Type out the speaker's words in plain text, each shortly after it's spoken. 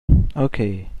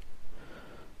Okay,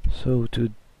 so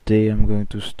today I'm going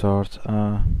to start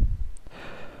a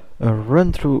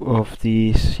run through of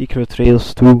the Secret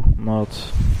Trails 2 mod,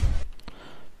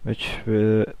 which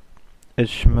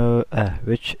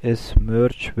which is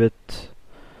merged with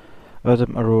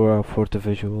Aurora for the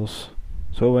visuals.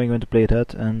 So I'm going to play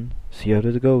that and see how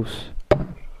it goes.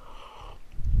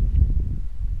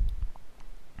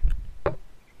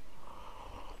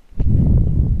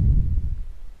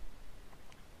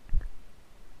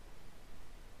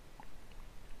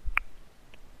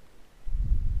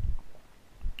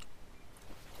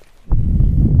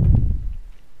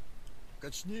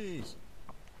 Качнись.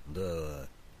 Да,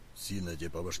 сильно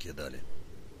тебе по башке дали.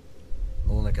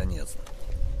 Ну, наконец-то.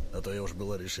 А то я уж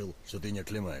было решил, что ты не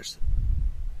оклемаешься.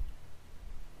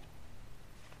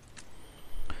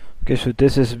 Okay, so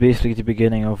this is basically the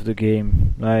beginning of the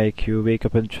game. Like, you wake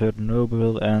up in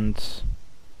Chernobyl and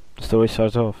the story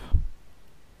starts off.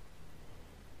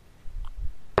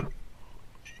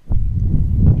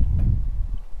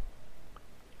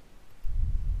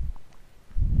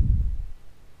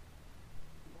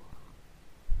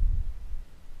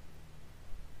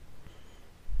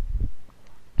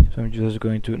 So I'm just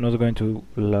going to, not going to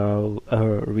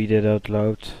read it out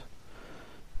loud.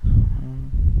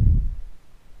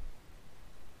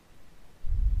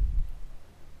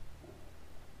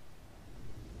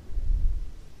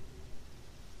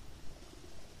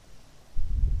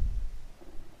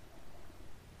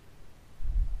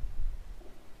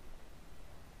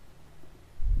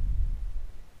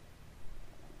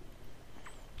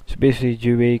 So basically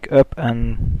you wake up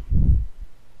and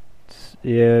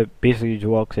yeah, basically you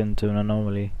walked into an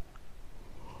anomaly.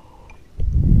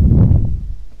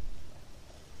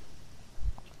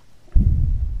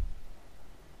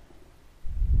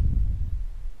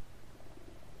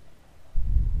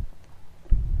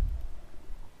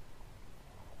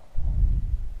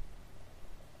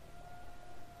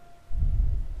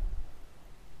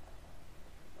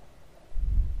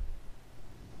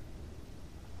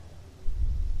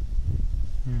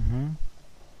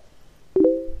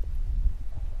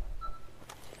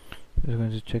 Just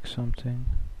going to check something.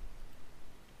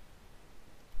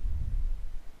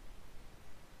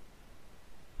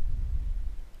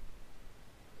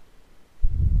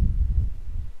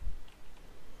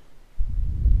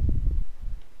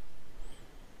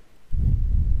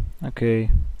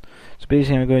 Okay, so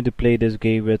basically I'm going to play this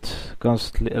game with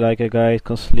constantly, like a guy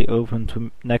constantly open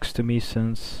to next to me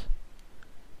since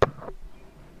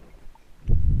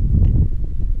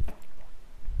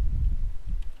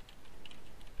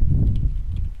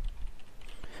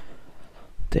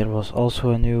there was also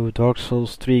a new Dark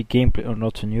Souls 3 gameplay, or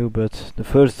not a new, but the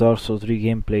first Dark Souls 3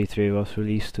 gameplay trailer was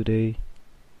released today,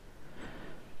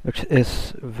 which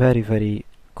is very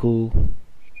cool.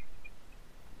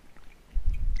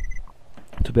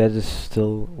 Too bad it's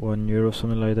still €1 or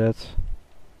something like that.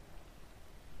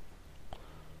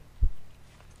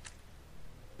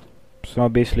 So now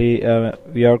basically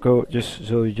we are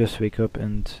you just wake up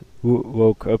and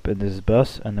woke up in this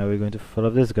bus, and now we're going to follow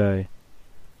this guy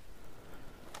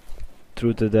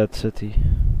through the dead city.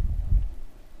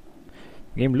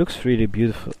 The game looks really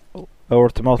beautiful, or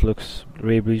the mod looks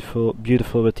really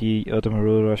beautiful with the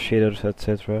aurora shaders,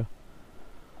 etc.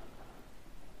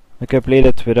 Like I played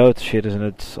it without shaders and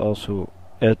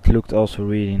it looked also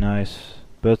really nice,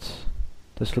 but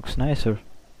this looks nicer.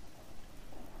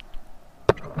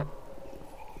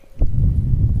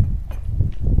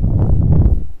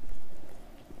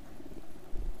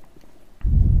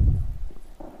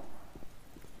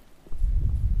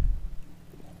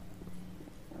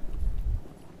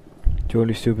 The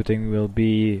only stupid thing will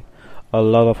be a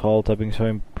lot of alt tapping, so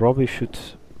I probably should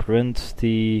print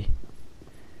the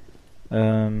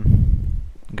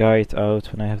guide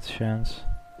out when I have the chance.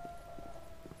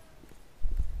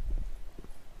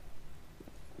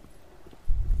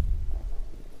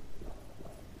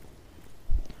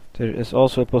 There is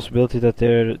also a possibility that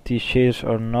these shaders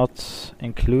are not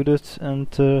included in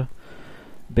the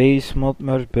base mod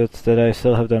merge, but that I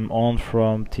still have them on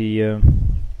from the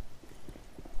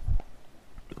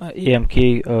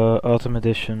EMK Autumn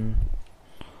Edition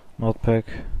mod pack.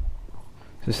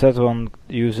 This that one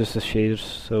uses the shaders,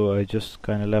 so I just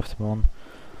kinda left them on.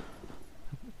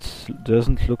 It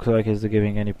doesn't look like it's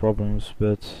giving any problems,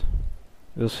 but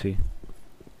we'll see.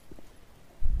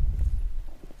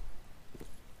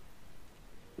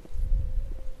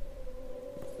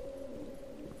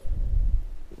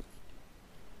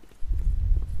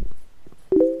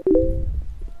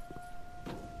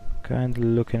 Kinda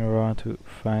looking around to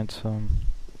find some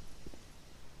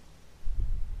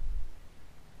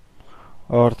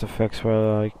artifacts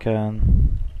where I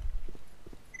can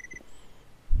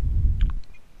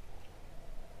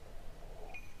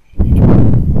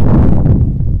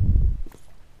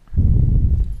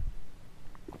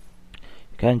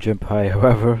Can jump high,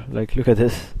 however. Like, look at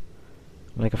this.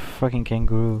 Like a fucking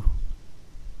kangaroo.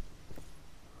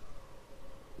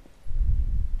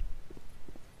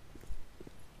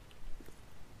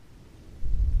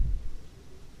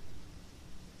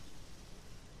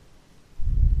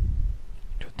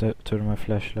 Should turn my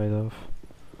flashlight off.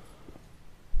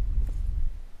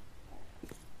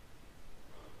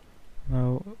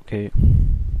 No, okay.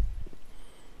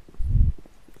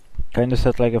 Kinda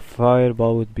said like a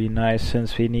fireball would be nice,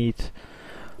 since we need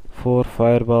 4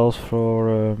 fireballs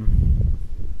for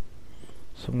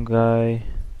some guy.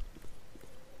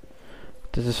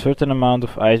 There's a certain amount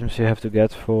of items you have to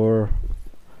get for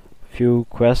few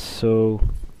quests, so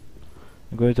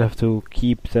I'm going to have to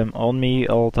keep them on me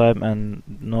all the time and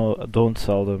don't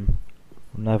sell them.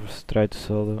 Never try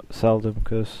to sell them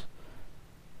because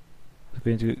it's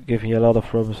going to give me a lot of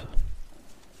problems.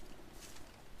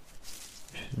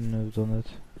 Shouldn't have done it.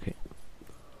 Okay.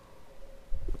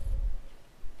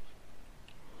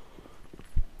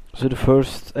 So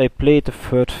I played the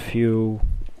first few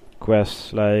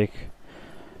quests, like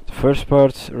the first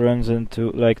part runs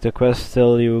into like the quest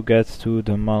till you get to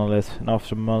the monolith, and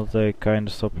after the monolith I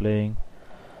kinda stop playing.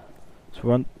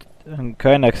 So I'm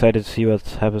kinda excited to see what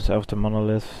happens after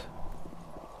monolith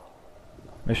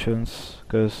missions,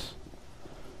 cause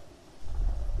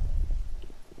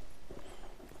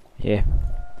yeah,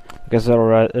 because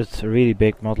it's a really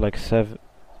big mod, like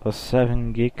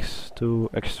 7 gigs to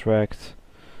extract.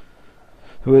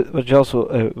 Which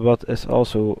also, what is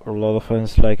also a lot of fun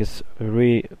is like it's a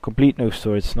really complete new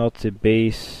story. It's not the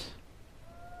base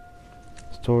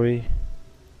story.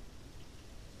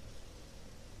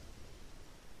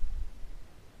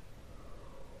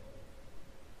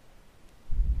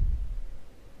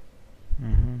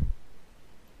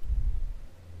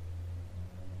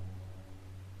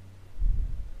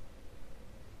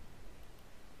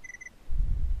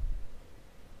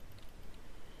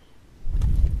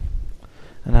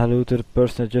 And hello to the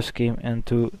person that just came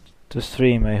into the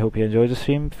stream. I hope you enjoyed the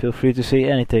stream. Feel free to say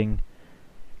anything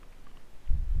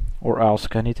or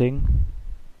ask anything.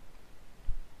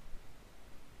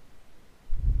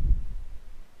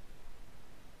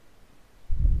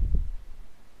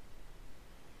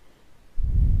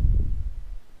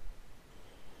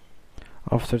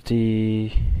 After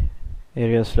the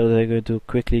area is loaded, I'm going to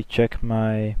quickly check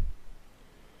my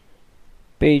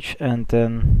page and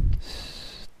then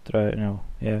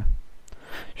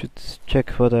should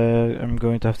check what I'm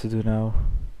going to have to do now.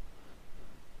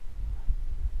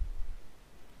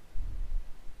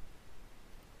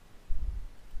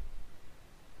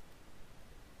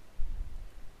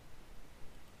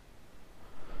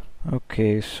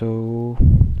 Okay, so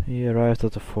he arrived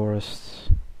at the forest.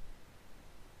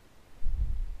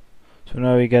 So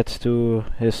now we get to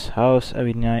his house and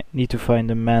we need to find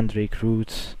the mandrake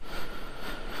roots.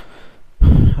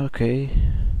 Okay.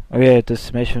 Oh yeah,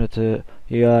 this mission that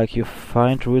you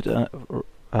find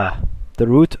the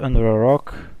root under a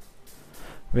rock.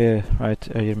 Yeah, right.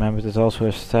 I remember there's also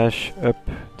a stash up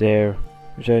there,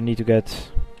 which I need to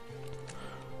get.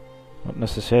 Not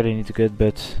necessarily need to get,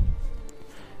 but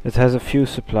it has a few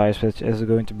supplies, which is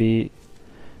going to be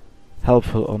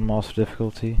helpful on master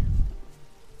difficulty.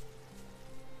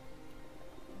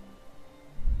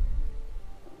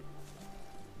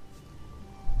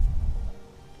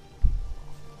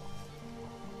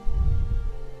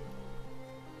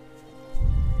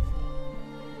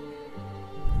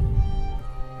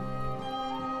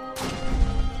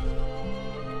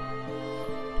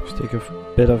 Take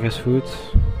a bit of his food.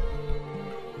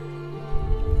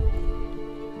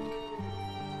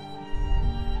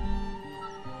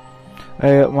 I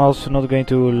am also not going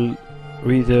to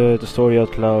read the story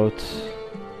out loud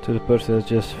to the person that's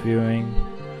just viewing.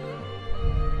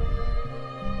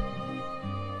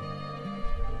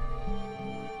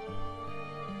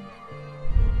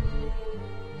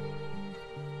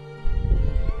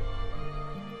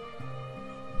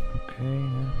 Okay.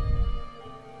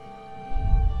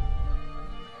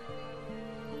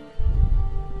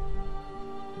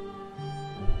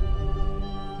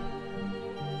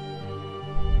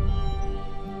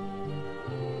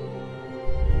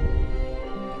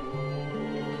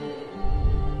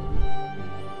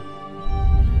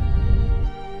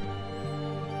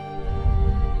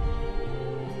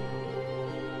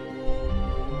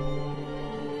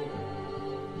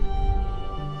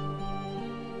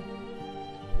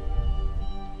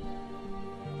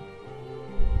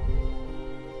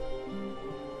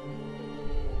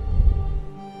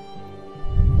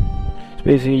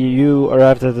 Basically, you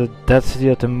arrived at the dead city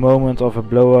at the moment of a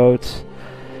blowout,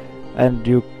 and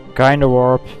you kinda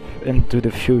warp into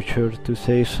the future, to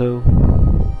say so.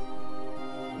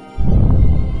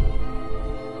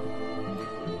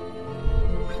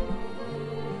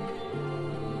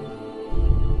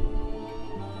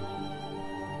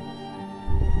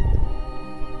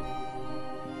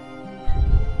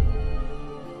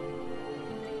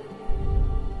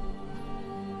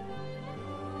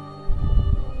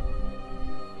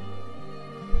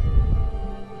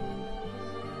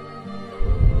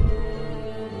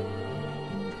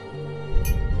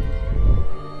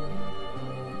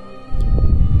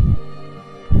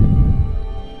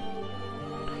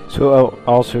 So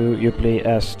also you play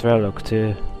as Trelloc,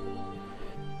 the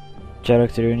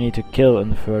character you need to kill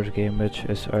in the first game, which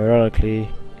is ironically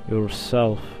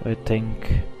yourself, I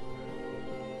think.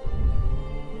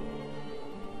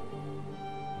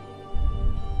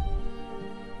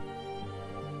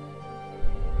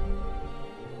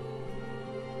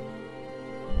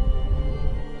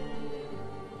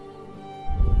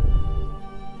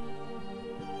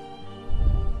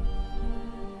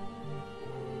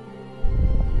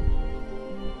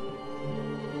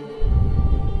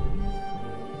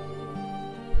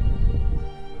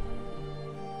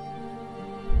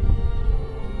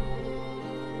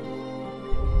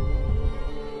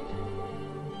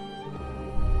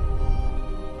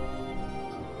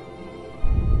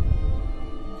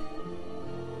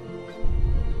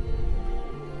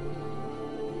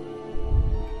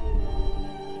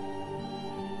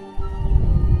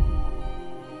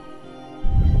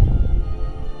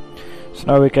 So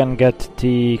now we can get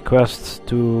the quest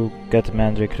to get the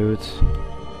Mandrake root.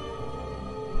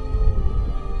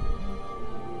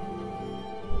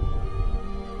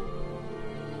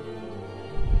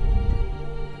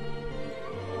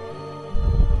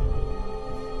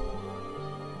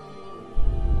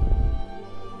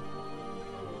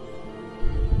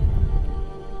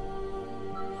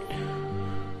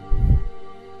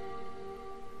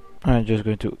 I'm just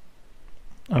going to...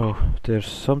 Oh, there's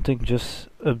something just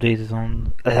updated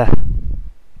on...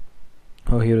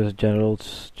 Oh, here is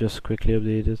generals, just quickly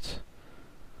updated.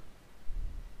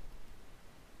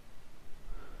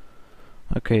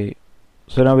 Okay,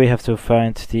 so now we have to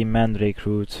find the Mandrake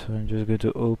root. I'm just going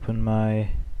to open my...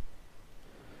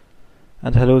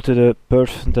 And hello to the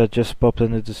person that just popped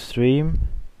into the stream.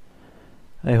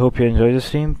 I hope you enjoyed the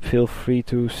stream. Feel free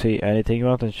to say anything you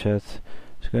want in chat.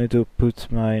 I'm going to put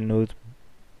my note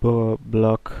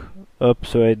block up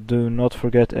so I do not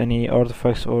forget any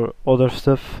artifacts or other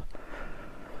stuff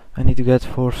I need to get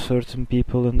for certain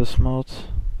people in this mod.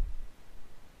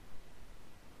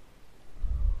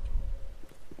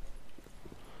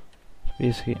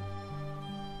 Basically.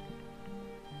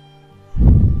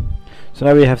 So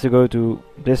now we have to go to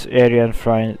this area and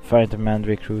find the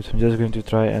Mandrake root. I'm just going to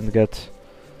try and get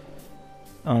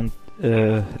on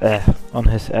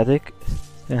his attic,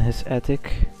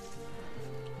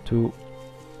 to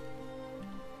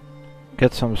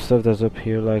get some stuff that's up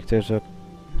here. Like there's up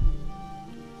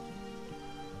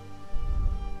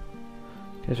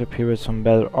here with some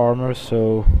better armor,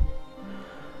 so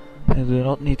I do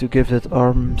not need to give that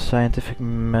scientific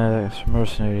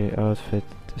mercenary outfit.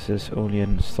 This is only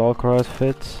a stalker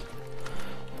outfit,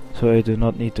 so I do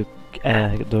not need to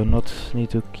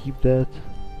keep that.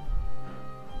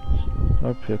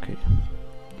 Okay.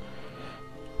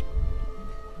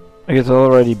 It's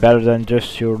already better than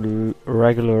just your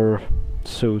regular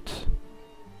suit.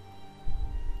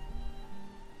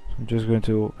 I'm just going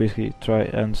to basically try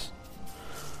and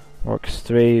walk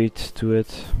straight to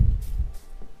it.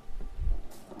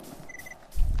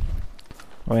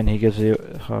 When he gives you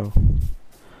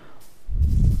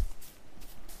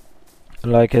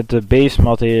like at the base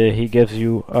mod, he gives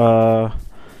you a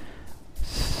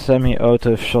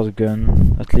semi-auto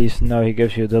shotgun. At least now he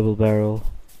gives you a double barrel,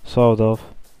 sort of.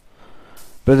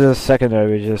 But the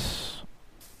secondary, which is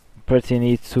pretty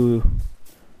neat too.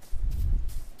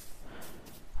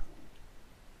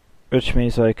 Which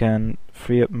means I can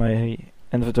free up my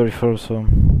inventory for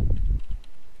some